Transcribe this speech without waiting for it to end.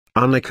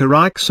Uneekor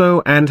EYE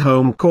XO and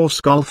HOMECOURSE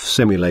Golf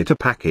Simulator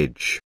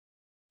Package.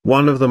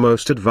 One of the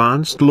most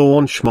advanced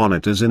launch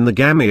monitors in the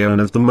game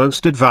and of the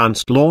most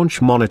advanced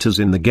launch monitors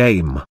in the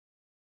game.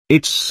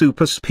 Its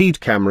super speed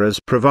cameras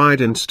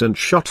provide instant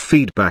shot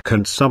feedback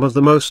and some of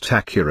the most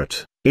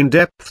accurate,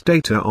 in-depth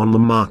data on the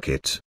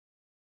market.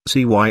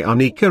 See why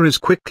Uneekor is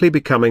quickly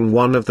becoming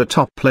one of the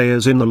top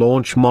players in the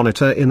launch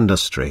monitor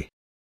industry.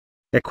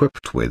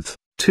 Equipped with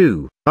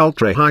 2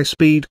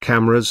 ultra-high-speed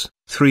cameras,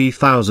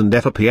 3000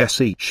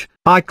 fps each,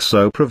 EYE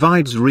XO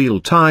provides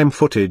real-time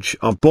footage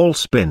of ball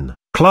spin,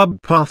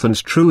 club path and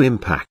true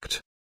impact.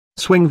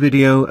 Swing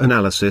video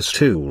analysis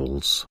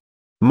tools.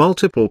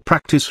 Multiple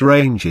practice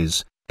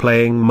ranges,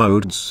 playing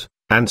modes,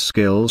 and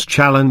skills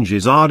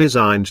challenges are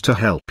designed to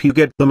help you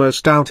get the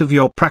most out of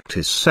your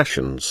practice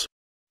sessions.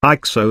 EYE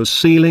XO's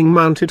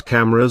ceiling-mounted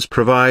cameras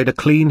provide a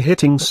clean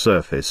hitting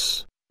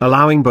surface,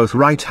 allowing both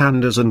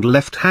right-handers and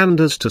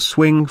left-handers to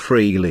swing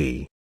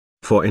freely.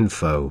 For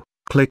info,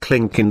 click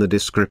link in the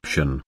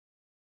description.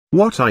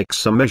 What EYE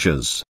XO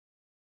measures?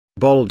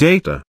 Ball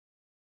data,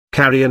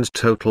 carry and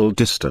total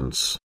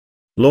distance,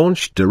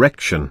 launch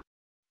direction,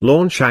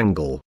 launch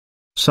angle,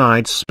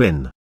 side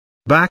spin,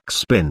 back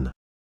spin,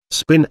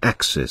 spin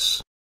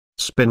axis,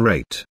 spin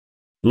rate,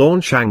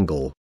 launch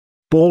angle,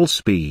 ball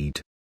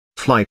speed,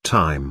 flight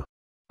time,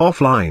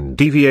 offline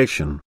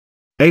deviation,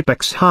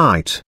 apex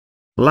height,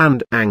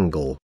 land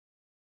angle,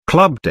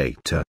 club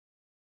data,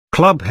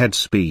 club head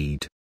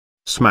speed,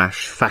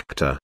 smash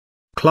factor,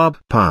 club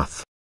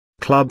path,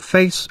 club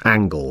face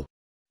angle,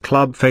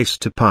 club face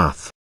to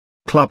path,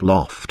 club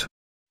loft,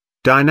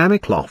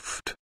 dynamic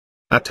loft,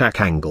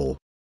 attack angle,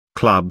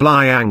 club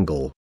lie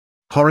angle,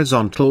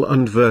 horizontal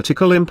and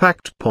vertical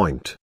impact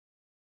point.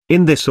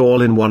 In this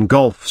all-in-one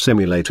golf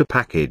simulator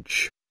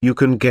package, you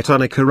can get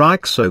Uneekor EYE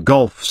XO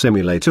Golf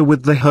Simulator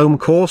with the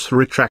HOMECOURSE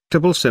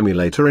Retractable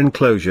Simulator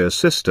Enclosure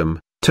System,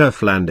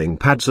 turf landing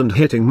pads and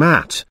hitting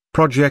mat,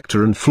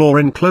 projector and floor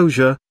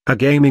enclosure, a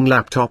gaming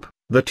laptop,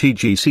 the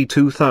TGC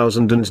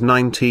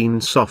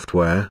 2019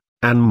 software,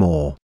 and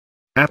more.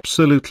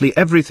 Absolutely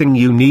everything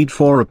you need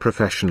for a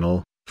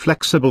professional,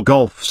 flexible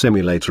golf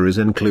simulator is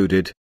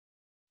included.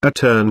 A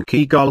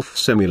turnkey golf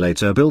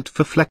simulator built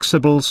for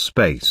flexible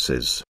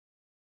spaces.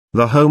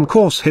 The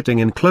HOMECOURSE hitting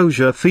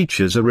enclosure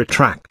features a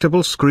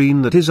retractable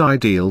screen that is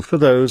ideal for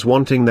those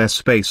wanting their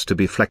space to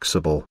be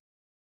flexible.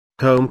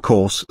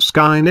 HOMECOURSE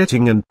Sky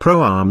netting and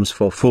Pro arms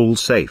for full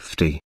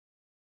safety.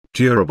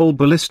 Durable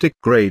ballistic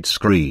grade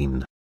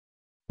screen.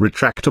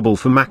 Retractable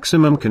for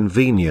maximum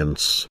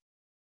convenience.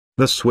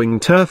 The Swing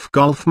Turf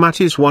golf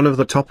mat is one of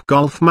the top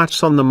golf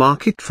mats on the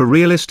market for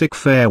realistic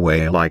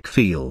fairway-like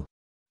feel.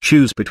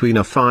 Choose between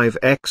a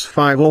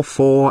 5x5 or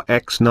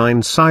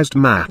 4x9 sized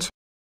mat.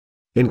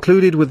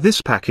 Included with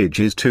this package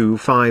is 2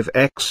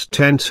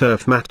 5x10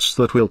 turf mats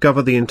that will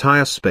cover the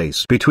entire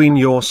space between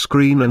your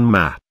screen and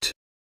mat,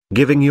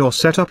 giving your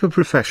setup a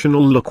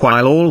professional look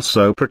while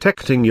also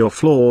protecting your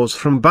floors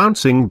from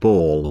bouncing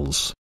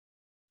balls.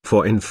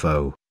 For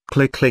info,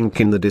 click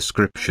link in the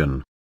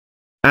description.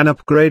 An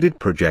upgraded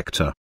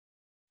projector.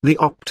 The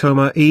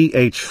Uneekor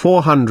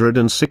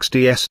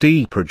EYE460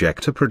 SD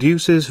projector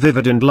produces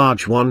vivid and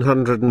large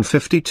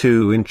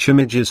 152-inch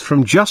images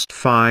from just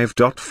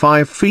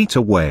 5.5 feet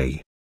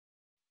away.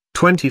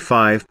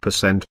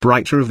 25%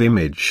 brighter of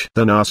image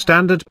than our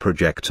standard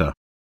projector.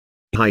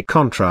 High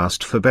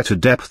contrast for better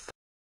depth.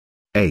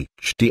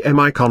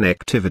 HDMI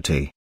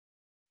connectivity.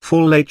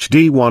 Full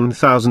HD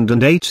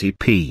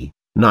 1080p,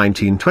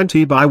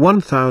 1920 by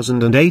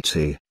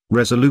 1080,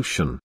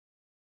 resolution.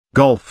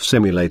 Golf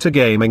simulator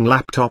gaming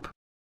laptop.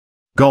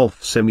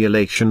 Golf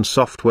simulation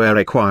software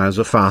requires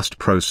a fast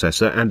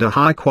processor and a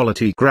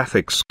high-quality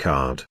graphics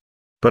card.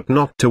 But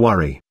not to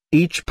worry,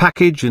 each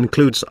package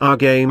includes our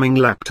gaming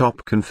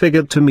laptop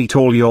configured to meet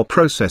all your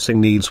processing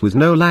needs with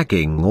no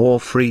lagging or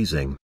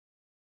freezing.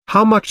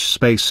 How much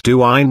space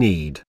do I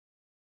need?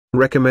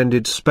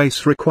 Recommended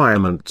space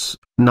requirements,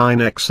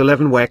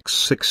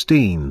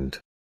 9x11x16.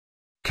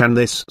 Can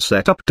this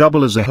setup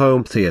double as a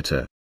home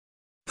theater?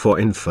 For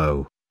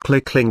info,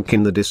 click link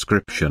in the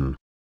description.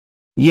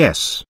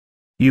 Yes.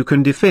 You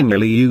can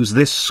definitely use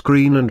this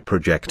screen and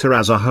projector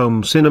as a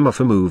home cinema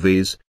for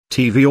movies,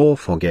 TV or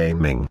for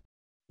gaming.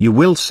 You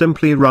will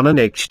simply run an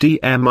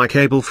HDMI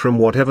cable from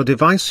whatever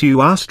device you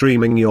are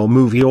streaming your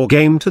movie or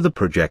game to the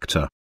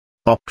projector.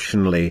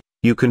 Optionally,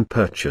 you can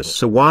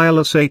purchase a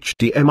wireless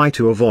HDMI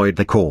to avoid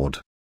the cord.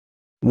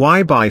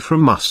 Why buy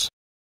from us?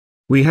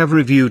 We have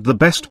reviewed the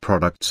best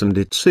products and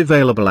it's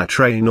available at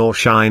Rain or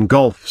Shine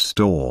Golf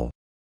Store.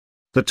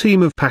 The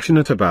team of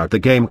passionate about the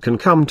game can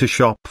come to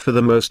shop for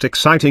the most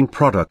exciting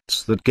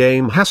products that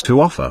game has to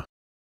offer.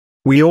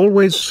 We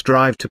always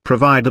strive to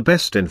provide the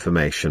best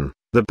information,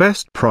 the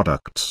best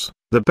products,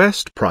 the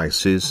best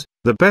prices,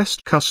 the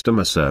best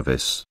customer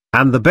service,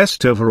 and the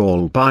best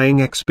overall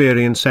buying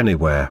experience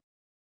anywhere.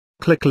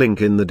 Click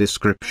link in the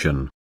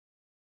description.